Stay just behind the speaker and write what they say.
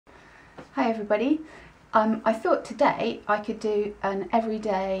Hi everybody. I thought today I could do an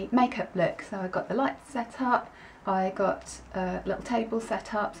everyday makeup look. So I got the lights set up, I got a little table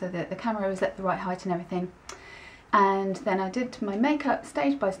set up so that the camera was at the right height and everything. And then I did my makeup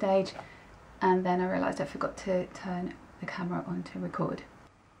stage by stage, and then I realised I forgot to turn the camera on to record.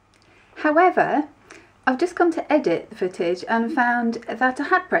 However, I've just gone to edit the footage and found that I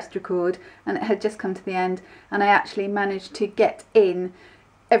had pressed record and it had just come to the end, and I actually managed to get in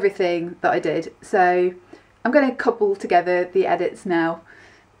everything that I did. So I'm going to cobble together the edits now.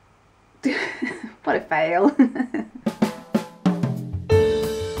 What a fail. I'm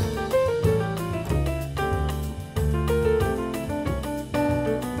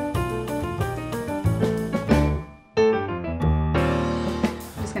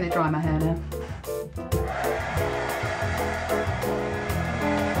just going to dry my hair now.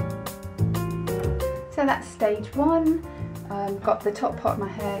 So that's stage one. Got the top part of my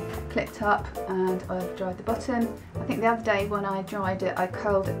hair clipped up and I've dried the bottom. I think the other day when I dried it I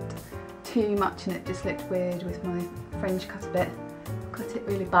curled it too much and it just looked weird with my fringe cut a bit. Cut it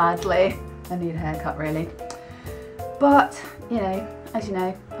really badly. I need a haircut really. But, you know, as you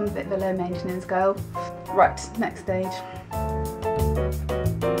know, I'm a bit of a low maintenance girl. Right, next stage.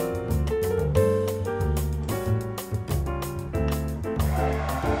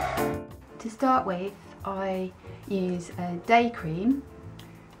 To start with, I use a day cream.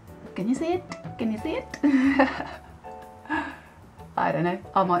 Can you see it? Can you see it? I don't know,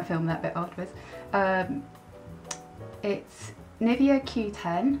 I might film that bit afterwards. It's Nivea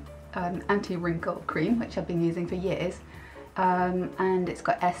Q10 anti-wrinkle cream, which I've been using for years, and it's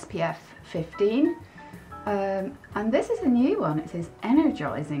got SPF 15. And this is a new one. It says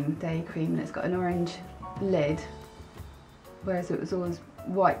Energizing Day Cream and it's got an orange lid, whereas it was always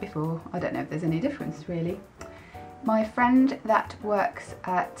white before. I don't know if there's any difference really. My friend that works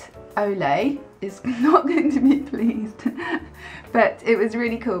at Olay is not going to be pleased, but it was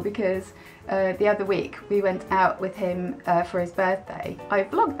really cool because the other week we went out with him for his birthday. I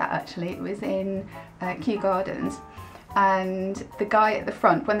vlogged that actually. It was in Kew Gardens, and the guy at the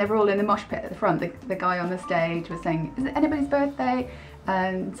front, when they were all in the mosh pit at the front, the guy on the stage was saying, "Is it anybody's birthday?"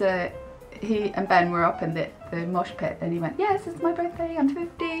 And he and Ben were up in the mosh pit and he went, "Yes, it's my birthday, I'm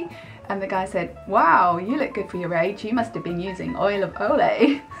 50. And the guy said, "Wow, you look good for your age, you must have been using oil of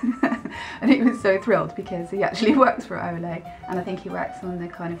Olay." And he was so thrilled because he actually works for Olay, and I think he works on the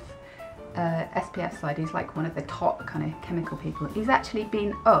kind of SPF side. He's like one of the top kind of chemical people. He's actually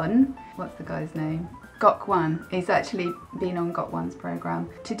been on, what's the guy's name? Gok1. He's actually been on Gok1's program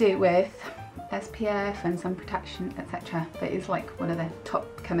to do with SPF and some protection, etc. But he's like one of the top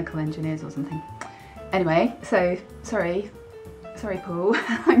chemical engineers or something. Anyway, so sorry Paul,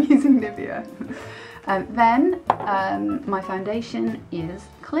 I'm using Nivea. Then my foundation is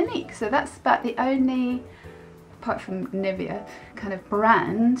Clinique. So that's about the only, apart from Nivea, kind of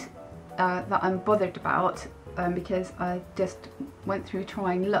brand that I'm bothered about, because I just went through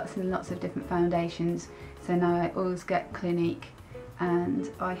trying lots and lots of different foundations. So now I always get Clinique, and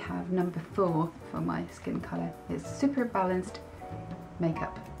I have number 4 for my skin colour. It's Super Balanced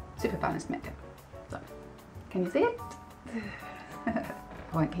Makeup. Super Balanced Makeup. So, can you see it? I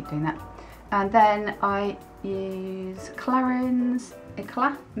won't keep doing that. And then I use Clarins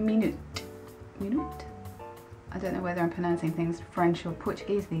Eclat Minute. Minute? I don't know whether I'm pronouncing things French or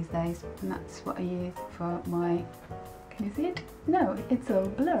Portuguese these days. And that's what I use for my... Can you see it? No, it's all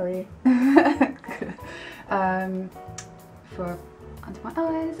blurry. For under my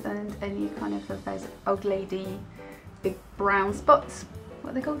eyes and any kind of those old lady big brown spots.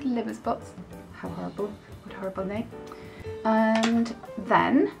 What are they called? Liver spots. How horrible. What a horrible name. And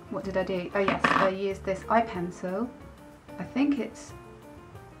then, what did I do? Oh yes, I used this eye pencil. I think it's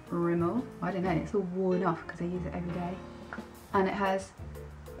Rimmel. I don't know, it's all worn off because I use it every day. And it has,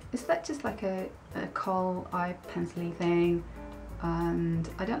 it's like just like a kohl eye pencil-y thing. And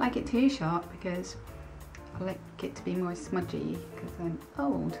I don't like it too sharp because I like it to be more smudgy because I'm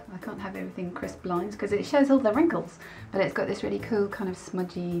old. I can't have everything crisp lines because it shows all the wrinkles. But it's got this really cool kind of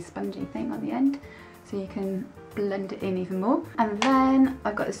smudgy, spongy thing on the end, so you can blend it in even more. And then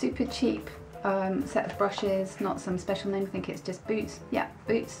I've got a super cheap set of brushes, not some special name, I think it's just Boots. Yeah,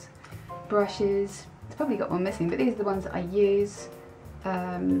 Boots brushes. It's probably got one missing, but these are the ones that I use.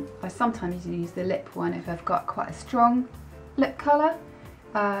 I sometimes use the lip one if I've got quite a strong lip colour.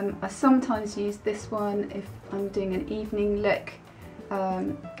 I sometimes use this one if I'm doing an evening look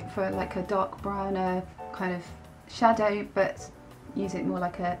for like a dark browner kind of shadow, but use it more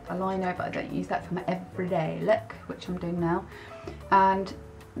like a liner, but I don't use that for my everyday look, which I'm doing now. And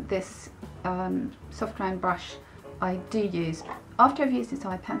this soft round brush I do use after I've used this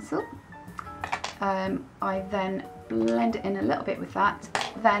eye pencil, I then blend it in a little bit with that.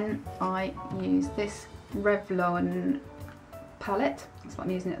 Then I use this Revlon palette. That's what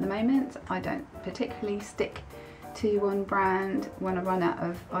I'm using at the moment. I don't particularly stick to one brand. When I run out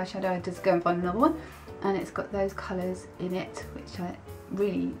of eyeshadow, I just go and find another one. And it's got those colours in it, which are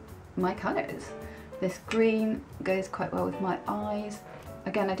really my colours. This green goes quite well with my eyes.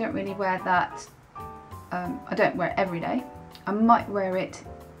 Again, I don't really wear that. I don't wear it every day. I might wear it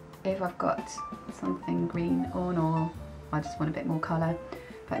if I've got something green on, or I just want a bit more colour.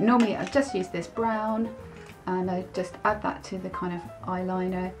 But normally I just use this brown, and I just add that to the kind of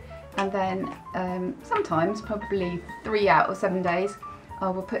eyeliner. And then sometimes, probably 3 out of 7 days, I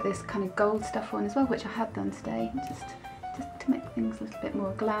will put this kind of gold stuff on as well, which I have done today, just to make things a little bit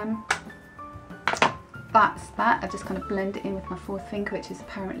more glam. That's that. I just kind of blend it in with my fourth finger, which is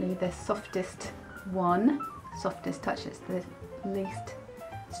apparently the softest one. Softest touch, it's the least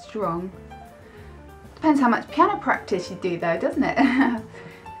strong. Depends how much piano practice you do though, doesn't it?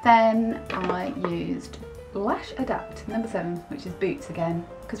 Then I used Lash Adapt number 7, which is boots again,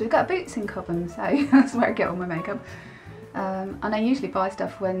 because we've got boots in Cobham, so that's where I get all my makeup. And I usually buy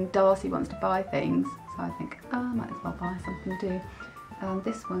stuff when Darcy wants to buy things, so I think, oh, I might as well buy something too.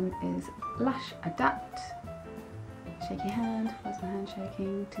 This one is Lash Adapt. Shaky hand. Why's my hand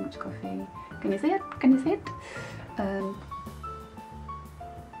shaking? Too much coffee. Can you see it? Can you see it?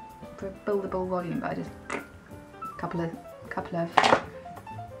 For buildable volume, but I just couple of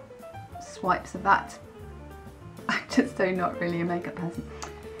swipes of that. I'm just so not really a makeup person.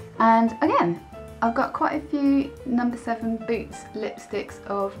 And again, I've got quite a few number 7 boots lipsticks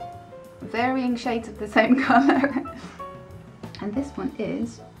of varying shades of the same colour. And this one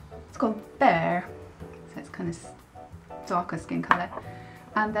is, it's called Bear, so it's kind of darker skin colour.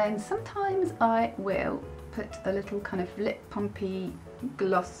 And then sometimes I will put a little kind of lip pumpy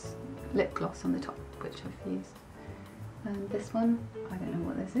gloss, lip gloss on the top, which I've used. And this one, I don't know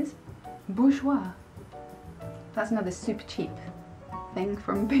what this is, Bourgeois. That's another super cheap thing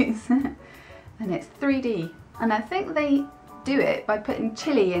from Boots. And it's 3D. And I think they do it by putting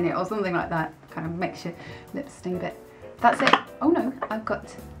chili in it or something like that. Kind of makes your lips sting a bit. That's it. Oh no, I've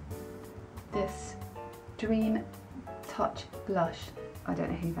got this Dream Touch blush. I don't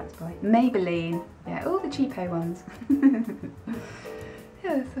know who that's by. Maybelline. Yeah, all the cheapo ones.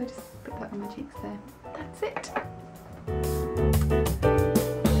 Yeah, so I just put that on my cheeks there. That's it.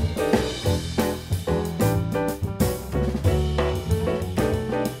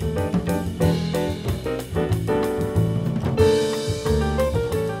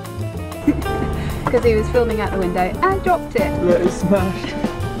 Because he was filming out the window and dropped it. Let it smash.